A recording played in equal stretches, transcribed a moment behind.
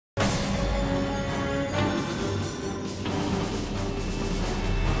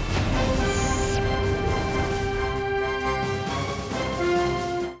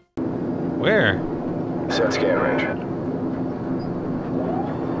Set scan range.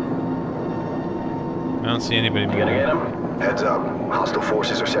 I don't see anybody moving. You gonna get him? Heads up. Hostile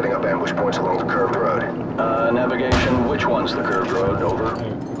forces are setting up ambush points along the curved road. Navigation, which one's the curved road? Over.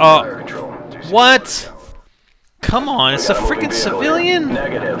 Fire control. What? Come on, it's a freaking civilian?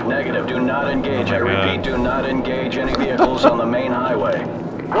 Negative, negative. Do not engage. I repeat, do not engage any vehicles on the main highway.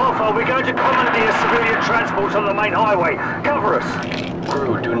 Wolf, we're going to commandeer civilian transports on the main highway. Cover us.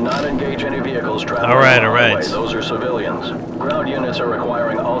 Crew, do not engage any vehicles traveling All right. on the highway. Those are civilians. Ground units are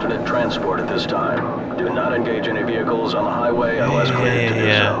requiring alternate transport at this time. Do not engage any vehicles on the highway unless cleared to do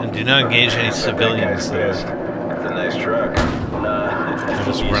so. And do not engage any civilians there. That's a nice truck. Nah, They're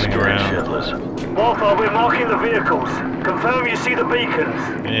just he's running scared around. shitless. Wolf, we're marking the vehicles. Confirm you see the beacons.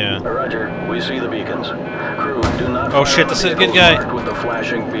 Yeah. Roger, we see the beacons. Crew, do not Oh fire shit, on this the is a good vehicles guy. marked with the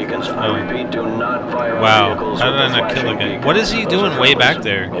flashing beacons. I repeat, do not fire on Wow. vehicles How with did I the not kill flashing the guy? beacons. What is he Those doing are way friendlies. back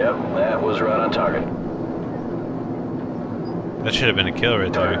there? Yep, that was right on target. That should have been a kill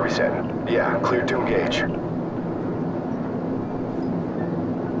right Target there. reset. Yeah, cleared to engage.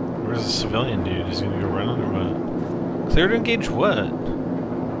 Where's the civilian dude? Is he gonna go running or what? Clear to engage what?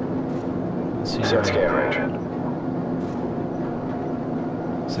 Let's see. Set scan range.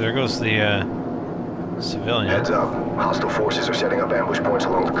 So there goes the civilian. Heads up. Hostile forces are setting up ambush points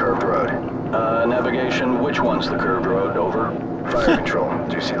along the curved road. Navigation, which one's the curved road? Over. Fire control.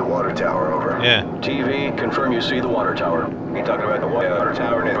 Do you see the water tower? Over. Yeah. TV, confirm you see the water tower. You talking about the water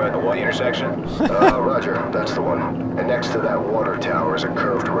tower near the white intersection? Roger. That's the one. And next to that water tower is a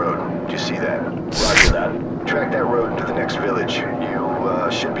curved road. Do you see that? Roger that. Track that road into the next village. You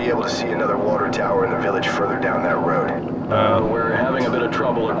should be able to see another water tower in the village further down that road. We're having a bit of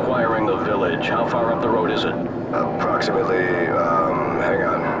trouble acquiring the village. How far up the road is it? Approximately, hang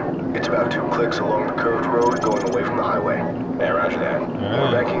on. It's about 2 clicks along the curved road going away from the highway. Yeah, roger that.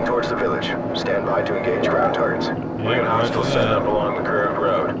 We're banking towards the village. Stand by to engage ground targets. We got hostiles set up along the curved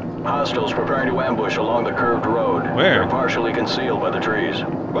road. Hostiles preparing to ambush along the curved road. Where? They're partially concealed by the trees.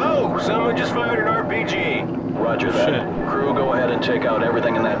 Whoa! Someone just fired an RPG! Roger that. Shit. Crew, go ahead and take out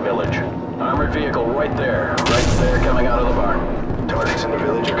everything in that village. Armored vehicle right there coming out of the barn. Targets in the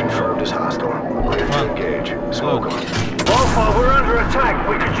village are confirmed as hostile. Clear to engage. Smoke them. Wolf, we're under attack.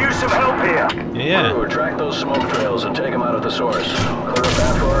 We could use some help here. Yeah. Crew, track those smoke trails and take them out at the source. Clear a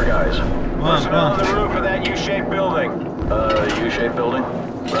path for our guys. Come on, come on. the roof of that U-shaped building. U-shaped building?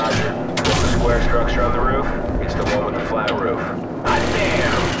 Roger. The square structure on the roof? It's the one with the flat roof. Hot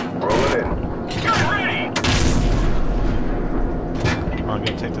damn! Roll it in. Get ready! I'm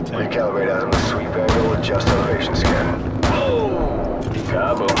gonna take the tank. Recalibrate out of the sweep angle, adjust elevation scan. Oh!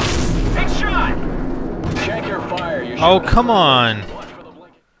 Kaboom. Headshot! Check your fire. You Oh, should- come on. Watch for the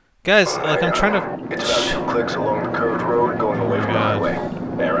blinking. Guys, like, I'm trying to... It's about 2 clicks along the curved road going away from the God. highway.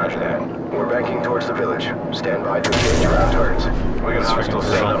 Yeah, roger that. We're banking towards the village. Stand by to engage ground targets. We got hostiles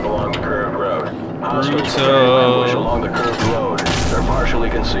set up along the curved road. Hostiles preparing to ambush along the curved road. They're partially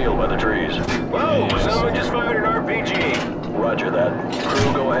concealed by the trees. Whoa! Someone just fired an RPG! Roger that.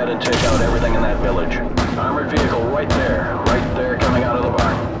 Crew, go ahead and take out everything in that village. Armored vehicle right there coming out of the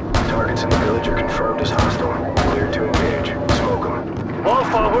barn. Targets in the village are confirmed as hostile. Clear to engage. Smoke them.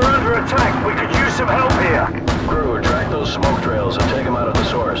 Wolf, we're under attack. We could use some help here. Crew, track those smoke trails and take them out at the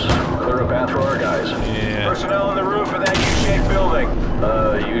source. Clear a path for our guys. Yeah. Personnel on the roof of that U-shaped building.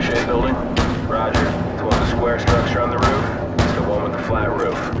 U-shaped building? Roger. The one with the square structure on the roof? It's the one with the flat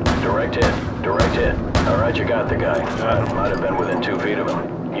roof. Direct hit. Direct hit. Alright, you got the guy. Might have been within 2 feet of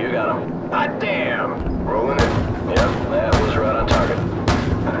him. You got him. Hot damn! Rolling in. Yep, that was right on target.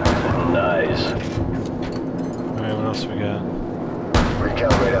 Nice. Alright, what else we got?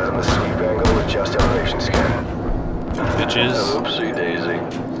 Recalibrate out of the sweep angle, adjust elevation scan. Bitches. Oopsie daisy.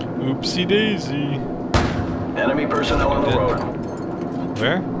 Oopsie daisy. Enemy personnel on the road.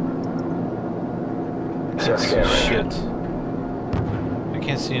 Where? Set scan range. Shit. I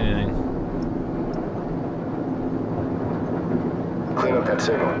can't see anything. Clean up that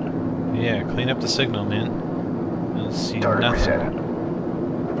signal. Yeah, clean up the signal, man. I don't see Target nothing. reset.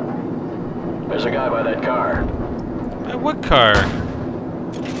 There's a guy by that car. What car?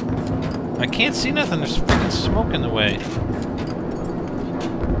 I can't see nothing. There's freaking smoke in the way.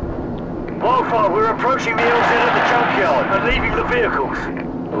 Wolf, we're approaching the LZ at the junkyard and leaving the vehicles.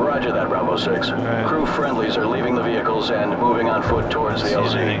 Roger that, Bravo 6. Right. Crew friendlies are leaving the vehicles and moving on foot towards the See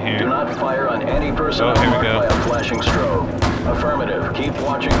anything LZ. here? Do not fire on any personnel Oh, here we marked go. by a flashing strobe. Affirmative. Keep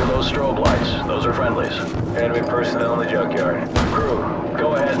watching for those strobe lights. Those are friendlies. Enemy personnel in the junkyard. Crew,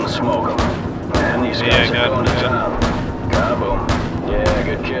 go ahead and smoke them. Man, these Yeah, guys got are going to him. town. Kaboom. Yeah,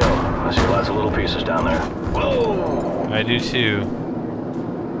 good kill. I see lots of little pieces down there. Whoa! I do too.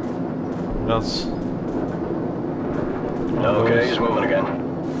 What else? Okay, he's moving again.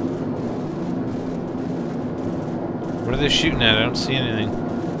 What are they shooting at? I don't see anything.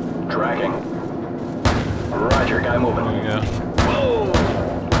 Tracking. Roger, guy moving. There you go. Whoa!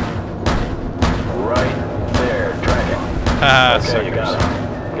 Right there, tracking. Ah, okay, you got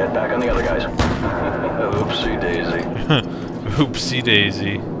him. Get back on the other guys. Oopsie daisy. Oopsie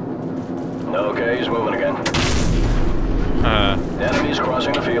daisy. Okay, he's moving again. Enemies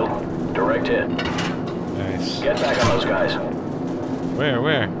crossing the field. Direct hit. Nice. Get back on those guys.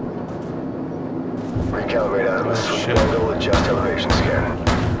 Where? Recalibrate azimuth, Oh, sweep shit. angle, adjust elevation scan.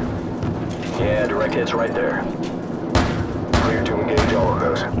 Yeah, direct hit's right there. Clear to engage all of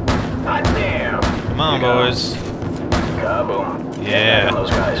those. Hot damn! Come on, boys. Kaboom. Get Yeah. back on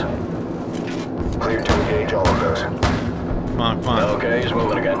those guys. Clear to engage all of those. Come on. Okay, he's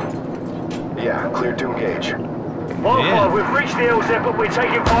moving again. Yeah, clear to engage. Wildfire, we've reached the LZ, but we're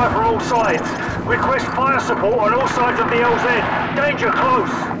taking fire from all sides. Request fire support on all sides of the LZ. Danger close.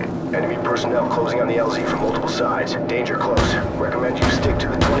 Enemy personnel closing on the LZ from multiple sides. Danger close. Recommend you stick to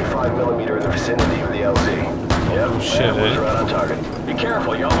the 25mm in the vicinity of the LZ. Yep, shit, that was eh? right on target. Be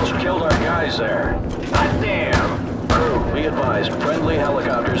careful, you almost killed our guys there. Hot damn! Crew, be advised, friendly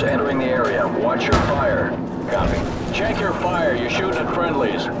helicopters entering the area. Watch your fire. Copy. Check your fire, you're shooting at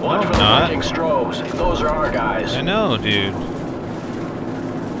friendlies. Watch for the not. blinking strobes. Those are our guys. I know, dude.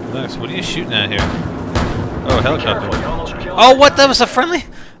 Lex, what are you shooting at here? Oh, a helicopter. Careful, you almost killed Oh, our what? That guys. was a friendly?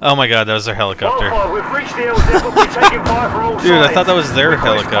 Oh my god, that was their helicopter. Wildfire, we've reached the LZ, but we're taking fire from all sides. Dude, I thought that was their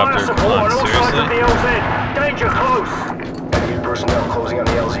Request helicopter. Fire Come support on, on all sides of the seriously? LZ. Danger close. Enemy personnel closing on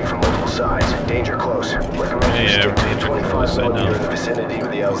the LZ from multiple sides. Danger close. Recommend you Yeah, stick to the danger close, I 25mm know. in the vicinity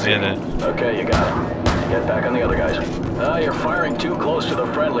of the LZ. Get it. Okay, you got him. Get back on the other guys. You're firing too close to the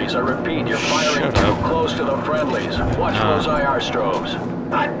friendlies. I repeat, you're firing Shut too up. close to the friendlies. Watch for those IR strobes.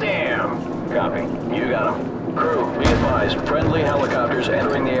 Hot damn! Copy. You got him. Crew, be advised. Friendly helicopters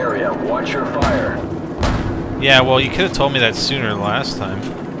entering the area. Watch your fire. Yeah, well, you could have told me that sooner last time.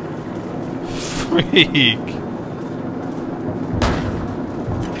 Freak.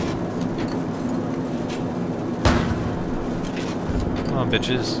 Come on,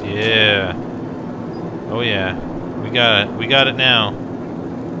 bitches. Yeah. Oh, yeah. We got it. We got it now.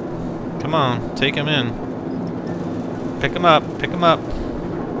 Come on, take him in. Pick him up. Pick him up.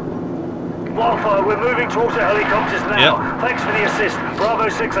 Wildfire, we're moving towards the helicopters now. Yep. Thanks for the assist. Bravo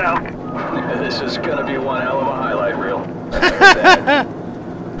 6 out. This is gonna be one hell of a highlight reel.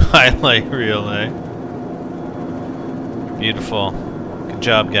 Highlight reel, eh? Beautiful. Good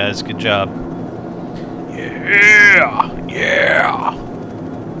job, guys. Good job. Yeah! Yeah!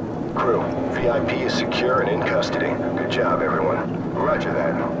 Crew, VIP is secure and in custody. Good job, everyone. Roger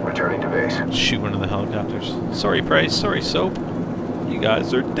that. Returning to base. Shoot one of the helicopters. Sorry, Price. Sorry, Soap. You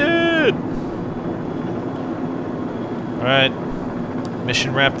guys are dead! Alright.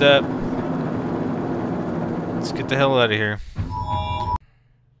 Mission wrapped up. Let's get the hell out of here.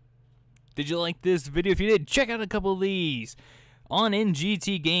 Did you like this video? If you did, check out a couple of these. On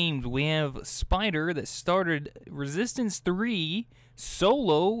NGT Games, we have Spider that started Resistance 3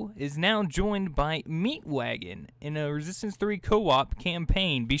 solo, is now joined by Meatwagon in a Resistance 3 co-op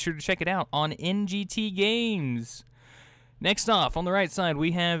campaign. Be sure to check it out on NGT Games. Next off, on the right side,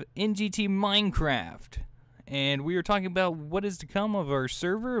 we have NGT Minecraft. And we are talking about what is to come of our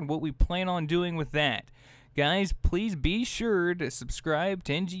server and what we plan on doing with that. Guys, please be sure to subscribe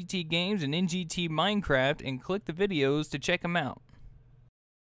to NGT Games and NGT Minecraft and click the videos to check them out.